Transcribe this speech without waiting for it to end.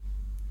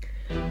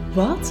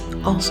Wat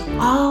als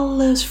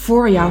alles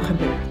voor jou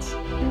gebeurt?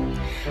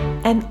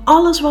 En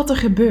alles wat er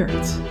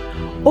gebeurt,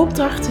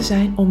 opdrachten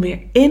zijn om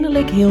weer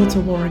innerlijk heel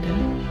te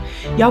worden,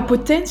 jouw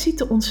potentie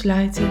te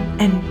ontsluiten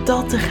en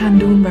dat te gaan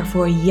doen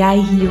waarvoor jij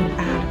hier op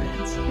aarde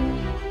bent.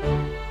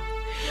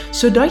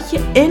 Zodat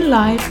je in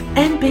life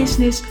en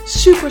business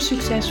super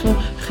succesvol,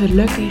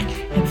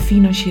 gelukkig en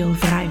financieel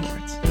vrij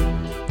wordt.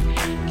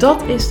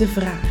 Dat is de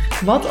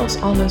vraag, wat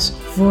als alles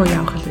voor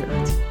jou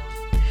gebeurt?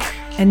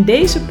 En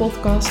deze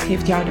podcast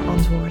geeft jou de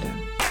antwoorden.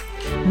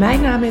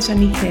 Mijn naam is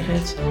Aniek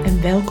Gerrits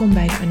en welkom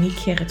bij de Aniek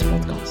Gerrits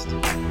podcast.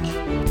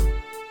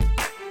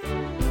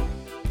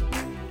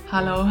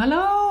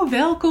 Hallo,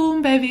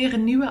 welkom bij weer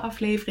een nieuwe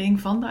aflevering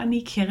van de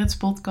Aniek Gerrits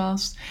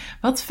podcast.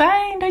 Wat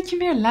fijn dat je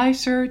weer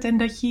luistert en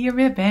dat je hier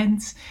weer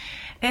bent.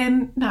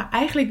 En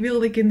eigenlijk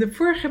wilde ik in de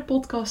vorige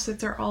podcast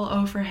het er al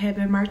over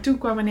hebben, maar toen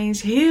kwam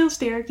ineens heel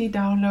sterk die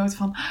download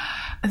van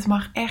het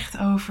mag echt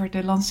over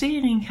de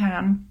lancering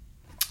gaan.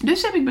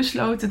 Dus heb ik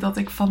besloten dat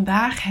ik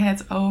vandaag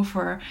het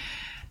over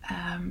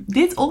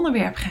dit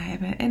onderwerp ga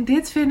hebben. En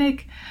dit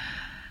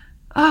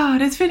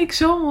vind ik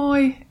zo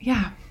mooi.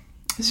 Ja,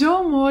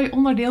 zo'n mooi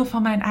onderdeel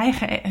van mijn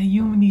eigen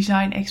Human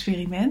Design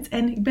experiment.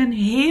 En ik ben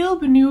heel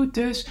benieuwd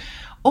dus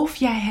of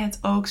jij het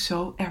ook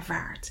zo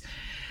ervaart.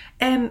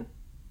 En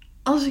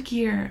als ik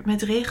hier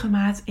met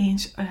regelmaat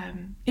eens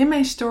in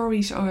mijn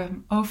stories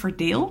over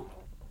deel,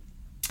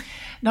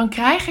 dan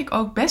krijg ik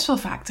ook best wel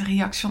vaak de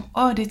reactie van,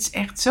 oh, dit is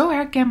echt zo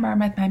herkenbaar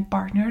met mijn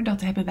partner,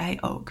 dat hebben wij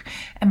ook.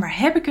 En waar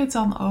heb ik het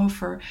dan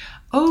over?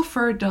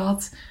 Over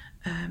dat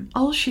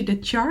als je de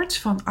charts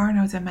van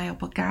Arnoud en mij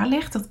op elkaar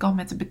legt, dat kan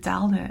met de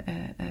betaalde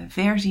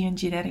versie in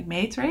Genetic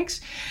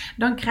Matrix,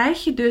 dan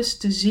krijg je dus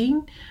te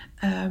zien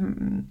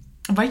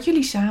wat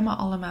jullie samen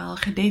allemaal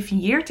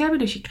gedefinieerd hebben.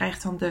 Dus je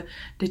krijgt dan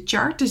de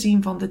chart te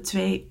zien van de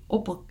twee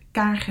op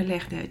elkaar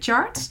gelegde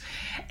charts.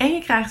 En je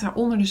krijgt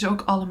daaronder dus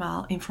ook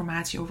allemaal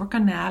informatie over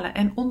kanalen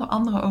en onder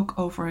andere ook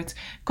over het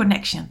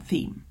connection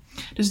theme.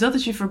 Dus dat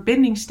is je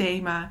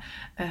verbindingsthema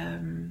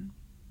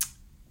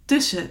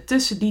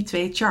tussen die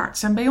twee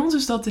charts. En bij ons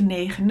is dat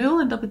de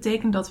 9-0 en dat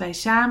betekent dat wij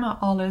samen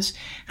alles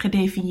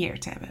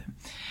gedefinieerd hebben.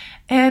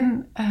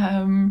 En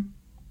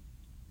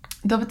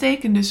dat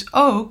betekent dus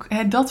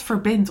ook, dat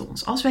verbindt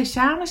ons. Als wij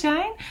samen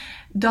zijn,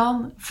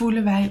 dan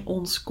voelen wij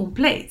ons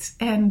compleet.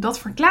 En dat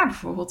verklaart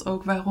bijvoorbeeld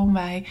ook waarom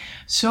wij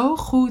zo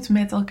goed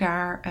met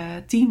elkaar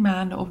 10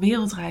 maanden op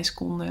wereldreis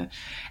konden.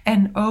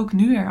 En ook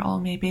nu er al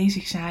mee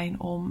bezig zijn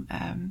om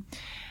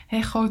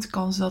grote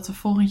kans dat we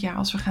volgend jaar,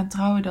 als we gaan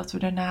trouwen, dat we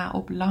daarna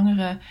op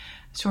langere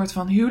soort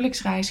van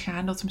huwelijksreis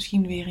gaan. Dat we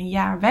misschien weer een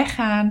jaar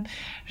weggaan. Er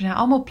zijn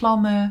allemaal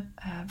plannen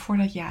voor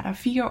dat jaar daar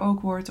 4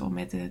 ook wordt om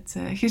met het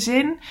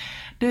gezin.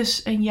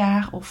 Dus een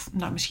jaar of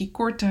misschien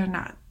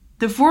korter.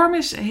 De vorm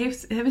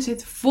we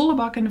zitten volle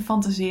bak in de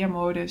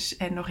fantaseermodus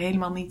en nog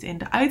helemaal niet in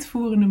de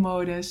uitvoerende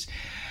modus.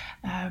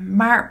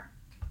 Maar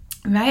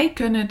wij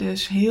kunnen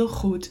dus heel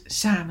goed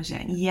samen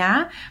zijn.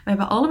 Ja, we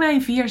hebben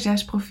allebei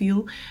een 4-6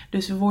 profiel.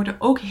 Dus we worden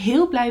ook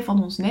heel blij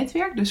van ons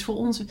netwerk. Dus voor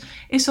ons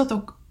is dat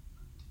ook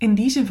in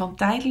die zin van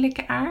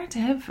tijdelijke aard.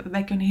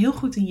 Wij kunnen heel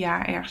goed een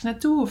jaar ergens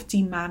naartoe of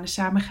 10 maanden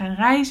samen gaan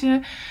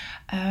reizen.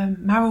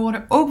 Maar we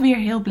worden ook weer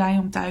heel blij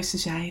om thuis te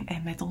zijn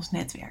en met ons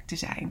netwerk te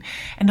zijn.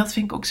 En dat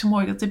vind ik ook zo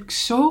mooi. Dat heb ik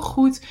zo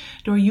goed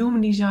door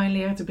Human Design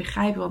leren te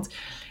begrijpen. Want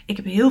ik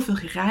heb heel veel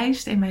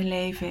gereisd in mijn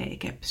leven.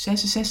 Ik heb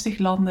 66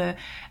 landen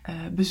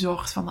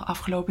bezocht. Van de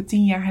afgelopen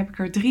 10 jaar heb ik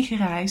er 3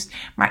 gereisd.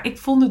 Maar ik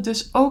vond het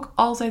dus ook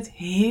altijd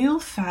heel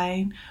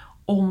fijn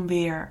om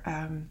weer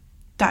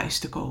thuis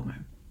te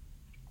komen.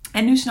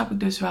 En nu snap ik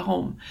dus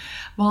waarom.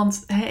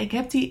 Want ik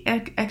heb die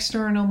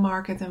external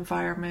market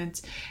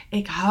environment.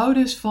 Ik hou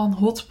dus van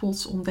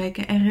hotspots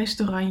ontdekken en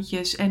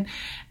restaurantjes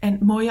en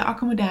mooie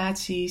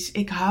accommodaties.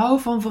 Ik hou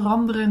van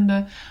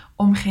veranderende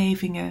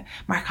omgevingen.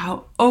 Maar ik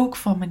hou ook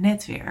van mijn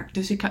netwerk.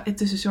 Dus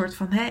het is een soort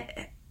van,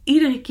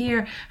 iedere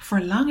keer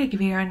verlang ik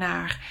weer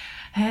naar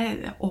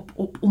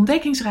op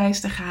ontdekkingsreis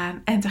te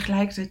gaan. En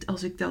tegelijkertijd,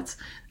 als ik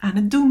dat aan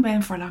het doen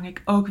ben, verlang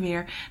ik ook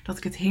weer dat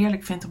ik het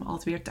heerlijk vind om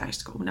altijd weer thuis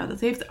te komen.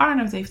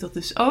 Arnoud heeft dat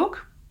dus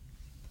ook.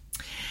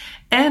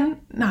 En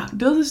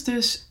dat is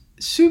dus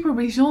super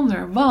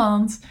bijzonder,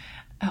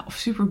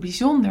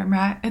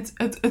 maar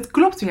het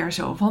klopt weer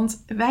zo.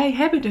 Want wij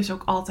hebben dus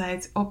ook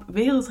altijd op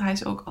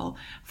wereldreis ook al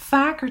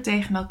vaker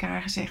tegen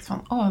elkaar gezegd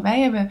van,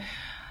 wij hebben,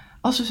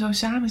 als we zo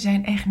samen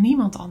zijn, echt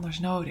niemand anders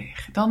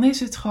nodig. Dan is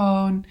het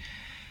gewoon,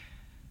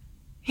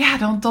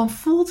 dan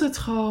voelt het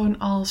gewoon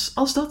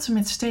als dat ze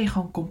met z'n tweeën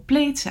gewoon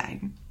compleet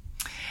zijn.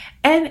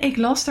 En ik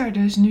las daar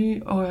dus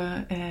nu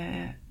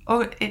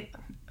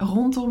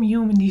rondom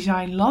Human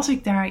Design las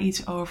ik daar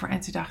iets over. En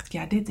toen dacht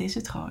ik, dit is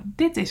het gewoon.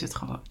 Dit is het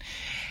gewoon.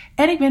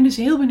 En ik ben dus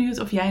heel benieuwd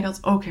of jij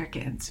dat ook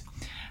herkent.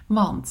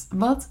 Want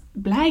wat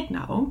blijkt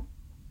nou?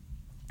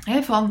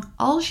 Van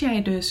als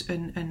jij dus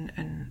een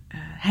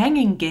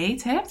hanging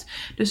gate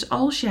hebt. Dus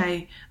als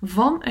jij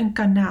van een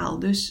kanaal.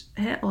 Dus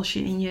als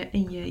je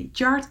in je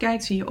chart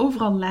kijkt, zie je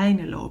overal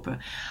lijnen lopen.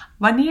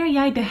 Wanneer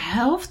jij de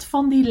helft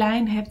van die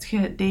lijn hebt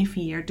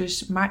gedefinieerd.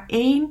 Dus maar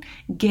 1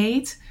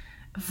 gate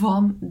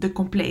van de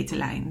complete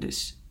lijn.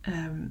 Dus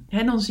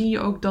dan zie je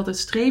ook dat het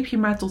streepje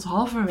maar tot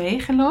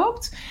halverwege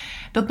loopt.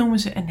 Dat noemen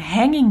ze een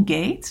hanging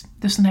gate.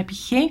 Dus dan heb je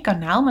geen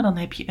kanaal, maar dan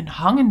heb je een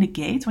hangende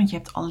gate. Want je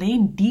hebt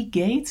alleen die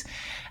gate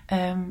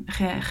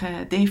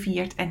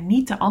gedefinieerd en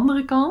niet de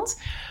andere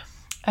kant.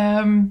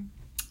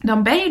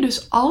 Dan ben je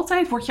dus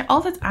word je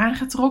altijd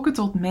aangetrokken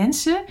tot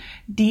mensen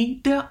die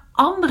de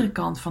andere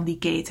kant van die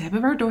gate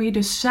hebben. Waardoor je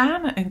dus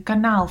samen een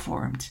kanaal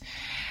vormt.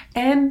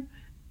 En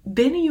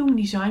binnen Human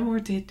Design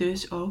wordt dit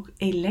dus ook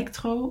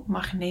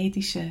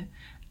elektromagnetische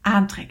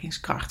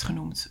aantrekkingskracht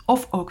genoemd.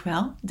 Of ook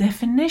wel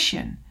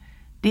definition.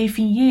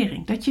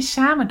 Definiëring. Dat je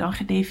samen dan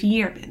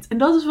gedefinieerd bent. En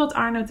dat is wat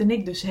Arnoud en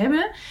ik dus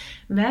hebben.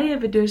 Wij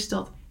hebben dus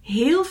dat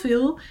heel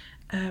veel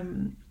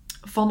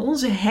van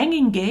onze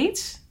hanging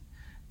gates,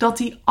 dat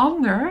die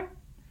ander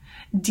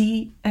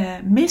die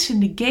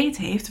missende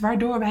gate heeft,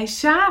 waardoor wij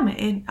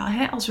samen,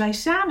 als wij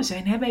samen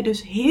zijn, hebben wij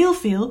dus heel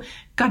veel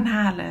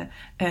kanalen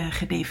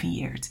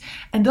gedefinieerd.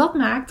 En dat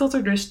maakt dat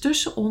er dus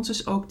tussen ons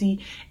dus ook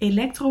die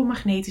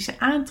elektromagnetische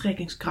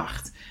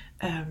aantrekkingskracht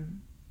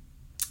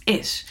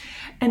is.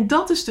 En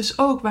dat is dus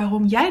ook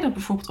waarom jij dat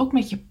bijvoorbeeld ook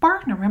met je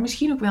partner, maar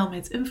misschien ook wel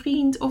met een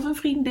vriend of een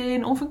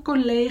vriendin of een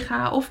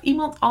collega of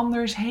iemand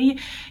anders,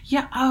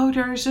 je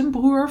ouders, een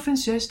broer of een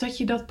zus, dat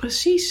je dat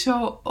precies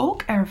zo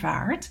ook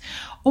ervaart.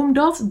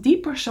 Omdat die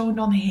persoon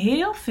dan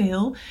heel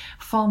veel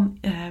van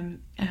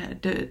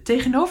de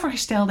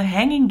tegenovergestelde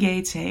hanging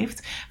gates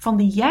heeft van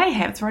die jij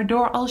hebt.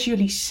 Waardoor als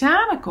jullie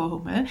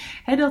samenkomen,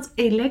 dat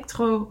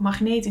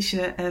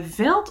elektromagnetische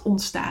veld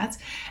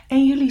ontstaat.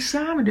 En jullie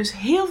samen dus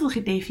heel veel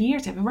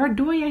gedefinieerd hebben.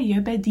 Waardoor jij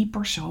je bij die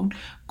persoon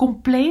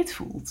compleet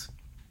voelt.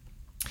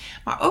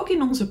 Maar ook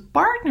in onze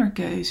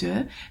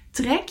partnerkeuze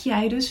trek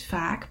jij dus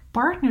vaak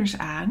partners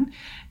aan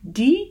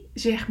die,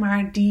 zeg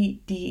maar,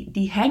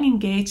 die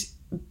hanging gates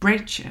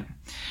bridgen.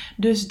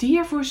 Dus die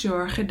ervoor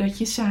zorgen dat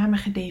je samen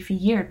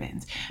gedefinieerd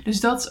bent. Dus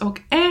dat is ook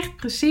echt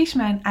precies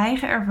mijn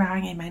eigen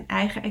ervaring en mijn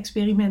eigen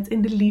experiment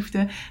in de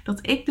liefde.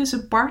 Dat ik dus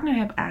een partner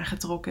heb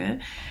aangetrokken.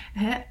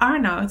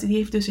 Arnoud, die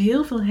heeft dus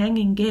heel veel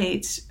hanging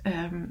gates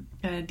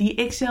die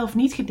ik zelf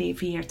niet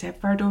gedefinieerd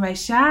heb. Waardoor wij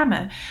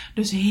samen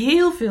dus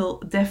heel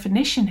veel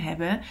definition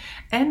hebben.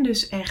 En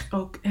dus echt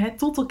ook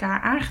tot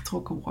elkaar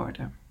aangetrokken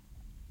worden.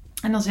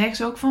 En dan zeggen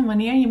ze ook van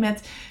wanneer je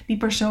met die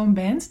persoon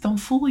bent, dan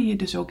voel je je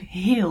dus ook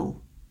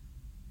heel.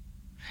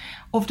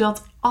 Of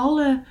dat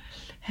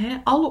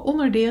alle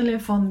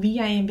onderdelen van wie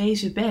jij in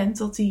wezen bent,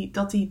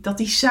 dat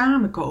die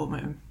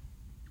samenkomen.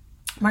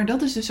 Maar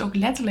dat is dus ook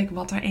letterlijk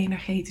wat er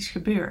energetisch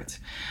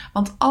gebeurt.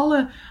 Want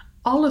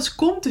alles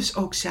komt dus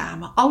ook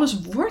samen.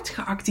 Alles wordt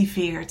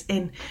geactiveerd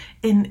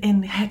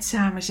in het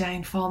samen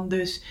zijn van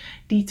dus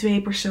die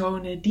twee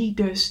personen die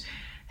dus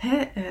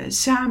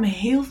samen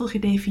heel veel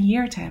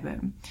gedefinieerd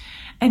hebben.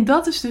 En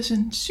dat is dus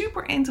een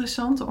super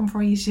interessante om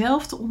voor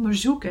jezelf te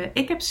onderzoeken.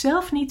 Ik heb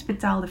zelf niet de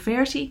betaalde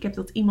versie. Ik heb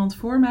dat iemand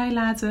voor mij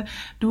laten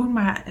doen.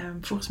 Maar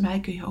volgens mij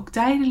kun je ook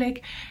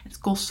tijdelijk. Het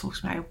kost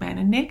volgens mij ook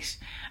bijna niks.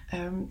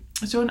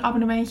 Zo'n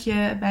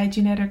abonnementje bij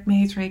Genetic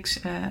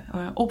Matrix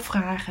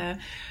opvragen.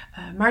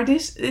 Maar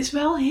het is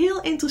wel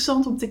heel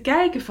interessant om te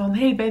kijken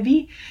van bij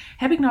wie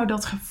heb ik nou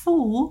dat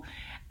gevoel?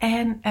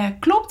 En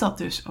klopt dat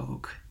dus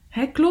ook?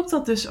 Klopt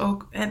dat dus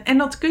ook? En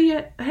dat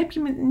heb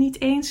je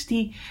niet eens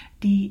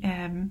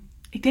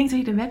ik denk dat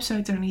je de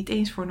website er niet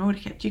eens voor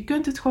nodig hebt. Je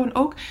kunt het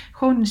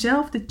gewoon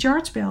zelf de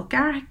charts bij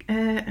elkaar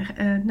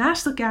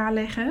naast elkaar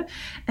leggen.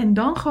 En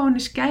dan gewoon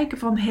eens kijken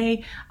van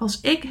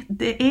als ik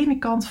de ene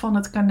kant van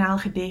het kanaal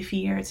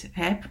gedefinieerd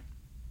heb,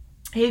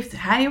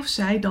 heeft hij of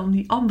zij dan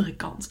die andere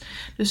kant.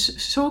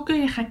 Dus zo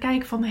kun je gaan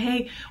kijken van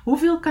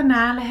hoeveel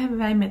kanalen hebben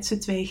wij met z'n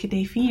twee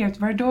gedefinieerd.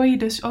 Waardoor je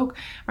dus ook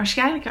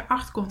waarschijnlijk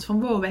erachter komt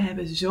van we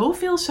hebben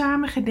zoveel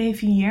samen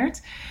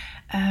gedefinieerd.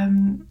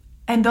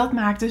 En dat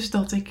maakt dus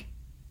dat ik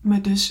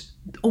me dus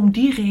om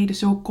die reden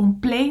zo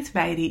compleet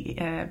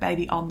bij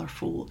die ander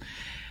voel.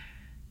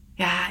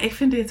 Ja, ik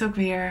vind dit ook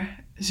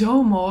weer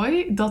zo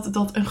mooi.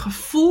 Dat een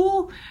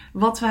gevoel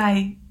wat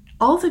wij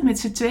altijd met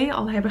z'n tweeën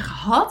al hebben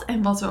gehad.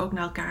 En wat we ook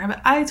naar elkaar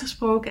hebben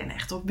uitgesproken. En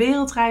echt op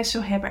wereldreis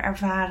zo hebben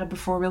ervaren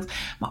bijvoorbeeld.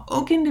 Maar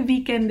ook in de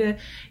weekenden.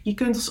 Je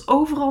kunt ons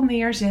overal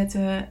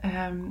neerzetten.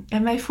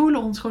 En wij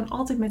voelen ons gewoon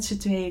altijd met z'n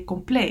tweeën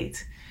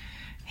compleet.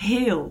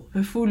 Heel.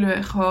 We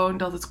voelen gewoon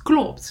dat het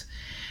klopt.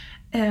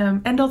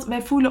 En dat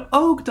wij voelen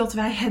ook dat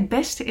wij het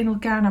beste in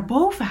elkaar naar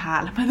boven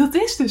halen. Maar dat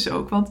is dus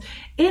ook. Want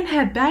in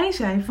het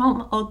bijzijn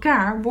van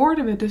elkaar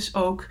worden we dus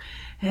ook.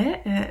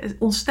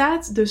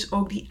 Ontstaat dus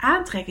ook die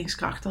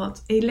aantrekkingskracht.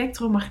 Dat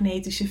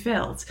elektromagnetische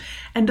veld.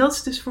 En dat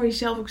is dus voor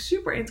jezelf ook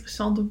super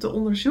interessant om te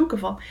onderzoeken.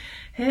 Van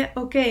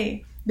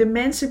de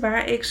mensen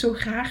waar ik zo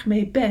graag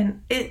mee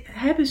ben.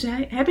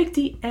 Heb ik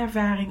die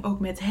ervaring ook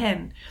met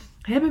hen?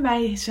 Hebben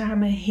wij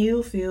samen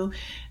heel veel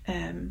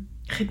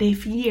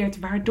gedefinieerd,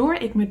 waardoor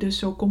ik me dus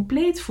zo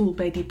compleet voel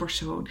bij die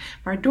persoon.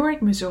 Waardoor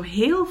ik me zo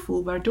heel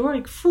voel. Waardoor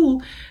ik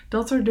voel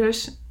dat er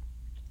dus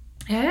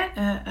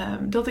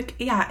dat ik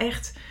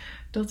echt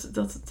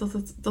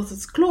dat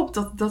het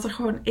klopt. Dat er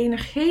gewoon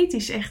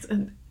energetisch echt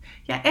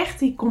echt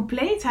die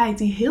compleetheid,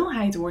 die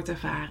heelheid wordt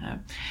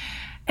ervaren.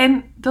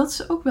 En dat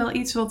is ook wel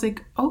iets wat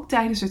ik ook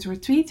tijdens het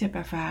retreat heb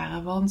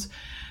ervaren. Want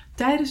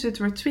tijdens het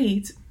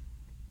retreat,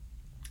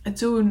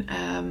 toen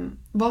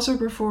was er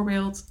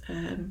bijvoorbeeld...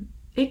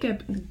 Ik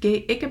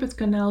heb het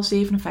kanaal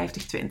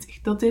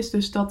 5720. Dat is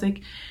dus dat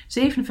ik...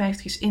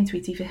 57 is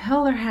intuïtieve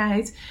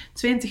helderheid.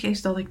 20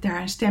 is dat ik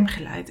daar een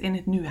stemgeluid in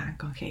het nu aan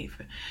kan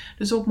geven.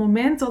 Dus op het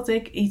moment dat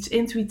ik iets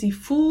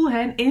intuïtief voel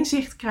en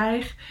inzicht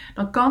krijg...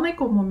 dan kan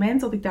ik op het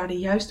moment dat ik daar de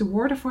juiste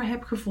woorden voor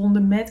heb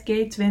gevonden... met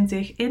gate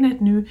 20 in het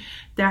nu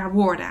daar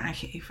woorden aan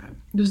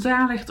geven. Dus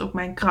daar ligt ook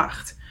mijn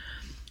kracht.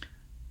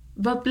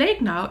 Wat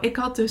bleek nou? Ik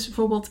had dus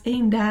bijvoorbeeld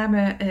één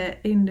dame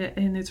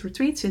in het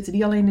retreat zitten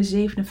die alleen de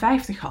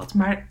 57 had.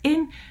 Maar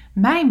in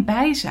mijn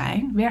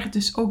bijzijn werd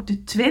dus ook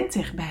de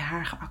 20 bij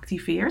haar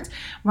geactiveerd.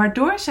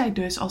 Waardoor zij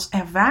dus als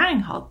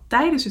ervaring had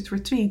tijdens het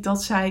retreat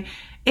dat zij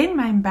in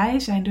mijn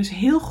bijzijn dus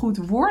heel goed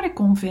woorden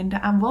kon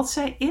vinden aan wat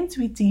zij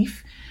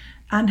intuïtief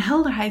aan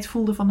helderheid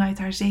voelde vanuit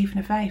haar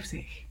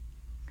 57.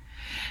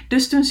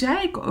 Dus toen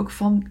zei ik ook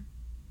van...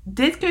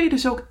 Dit kun je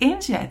dus ook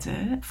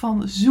inzetten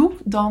van zoek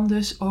dan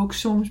dus ook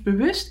soms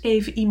bewust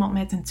even iemand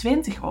met een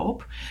 20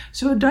 op.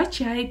 Zodat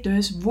jij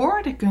dus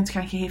woorden kunt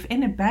gaan geven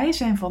in het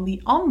bijzijn van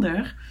die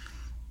ander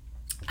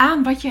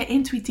aan wat jij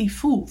intuïtief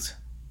voelt.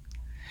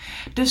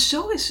 Dus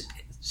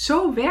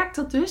zo werkt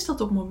dat dus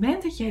dat op het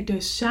moment dat jij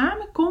dus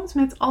samenkomt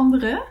met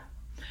anderen,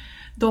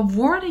 dan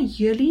worden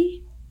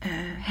jullie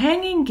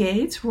hanging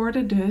gates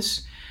worden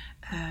dus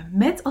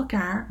met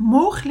elkaar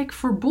mogelijk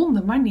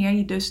verbonden wanneer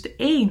je dus de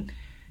een...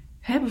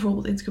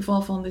 bijvoorbeeld in het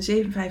geval van de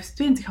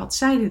 5720 had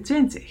zij de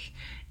 20.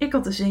 Ik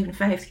had de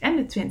 57 en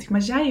de 20,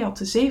 maar zij had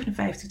de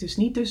 57 dus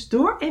niet. Dus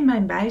door in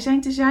mijn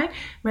bijzijn te zijn,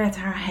 werd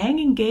haar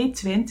hanging gate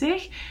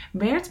 20,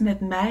 werd met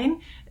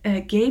mijn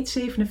gate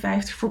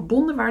 57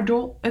 verbonden,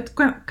 waardoor het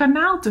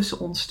kanaal tussen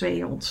ons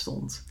tweeën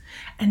ontstond.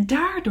 En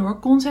daardoor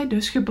kon zij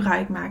dus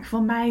gebruik maken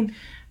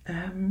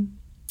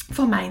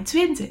van mijn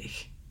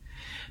 20.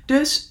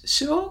 Dus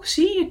zo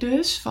zie je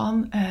dus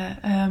van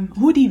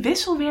hoe die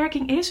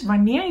wisselwerking is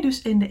wanneer je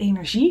dus in de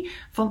energie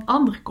van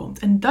anderen komt.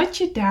 En dat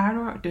je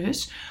daardoor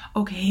dus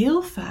ook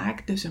heel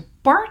vaak dus een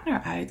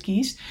partner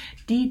uitkiest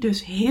die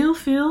dus heel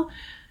veel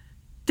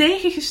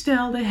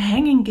tegengestelde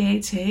hanging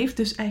gates heeft.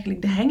 Dus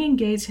eigenlijk de hanging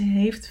gates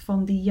heeft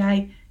van die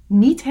jij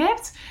niet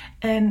hebt.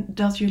 En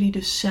dat jullie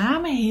dus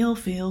samen heel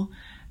veel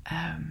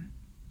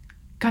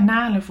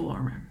kanalen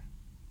vormen.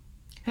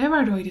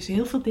 Waardoor je dus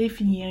heel veel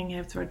definiëring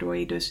hebt, waardoor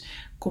je dus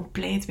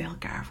compleet bij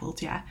elkaar voelt.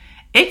 Ja,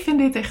 ik vind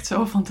dit echt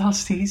zo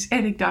fantastisch.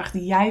 En ik dacht,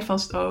 jij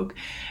vast ook.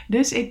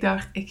 Dus ik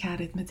dacht, ik ga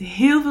dit met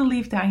heel veel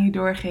liefde aan je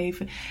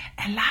doorgeven.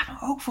 En laat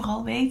me ook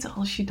vooral weten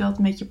als je dat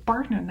met je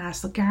partner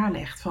naast elkaar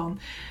legt. Van,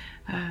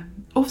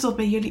 of dat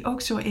bij jullie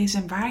ook zo is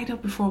en waar je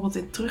dat bijvoorbeeld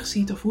in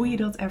terugziet of hoe je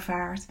dat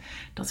ervaart.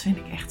 Dat vind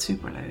ik echt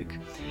superleuk.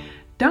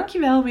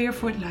 Dankjewel weer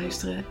voor het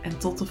luisteren en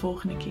tot de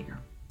volgende keer.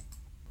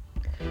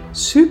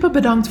 Super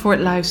bedankt voor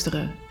het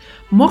luisteren.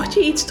 Mocht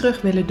je iets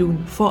terug willen doen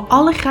voor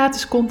alle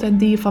gratis content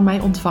die je van mij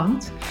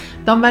ontvangt,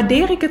 dan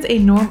waardeer ik het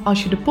enorm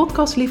als je de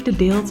podcast liefde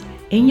deelt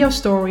in jouw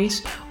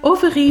stories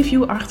of een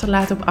review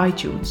achterlaat op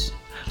iTunes.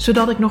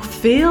 Zodat ik nog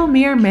veel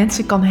meer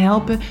mensen kan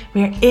helpen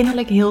weer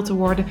innerlijk heel te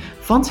worden,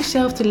 van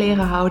zichzelf te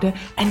leren houden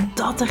en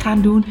dat te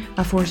gaan doen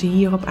waarvoor ze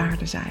hier op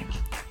aarde zijn.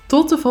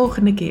 Tot de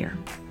volgende keer.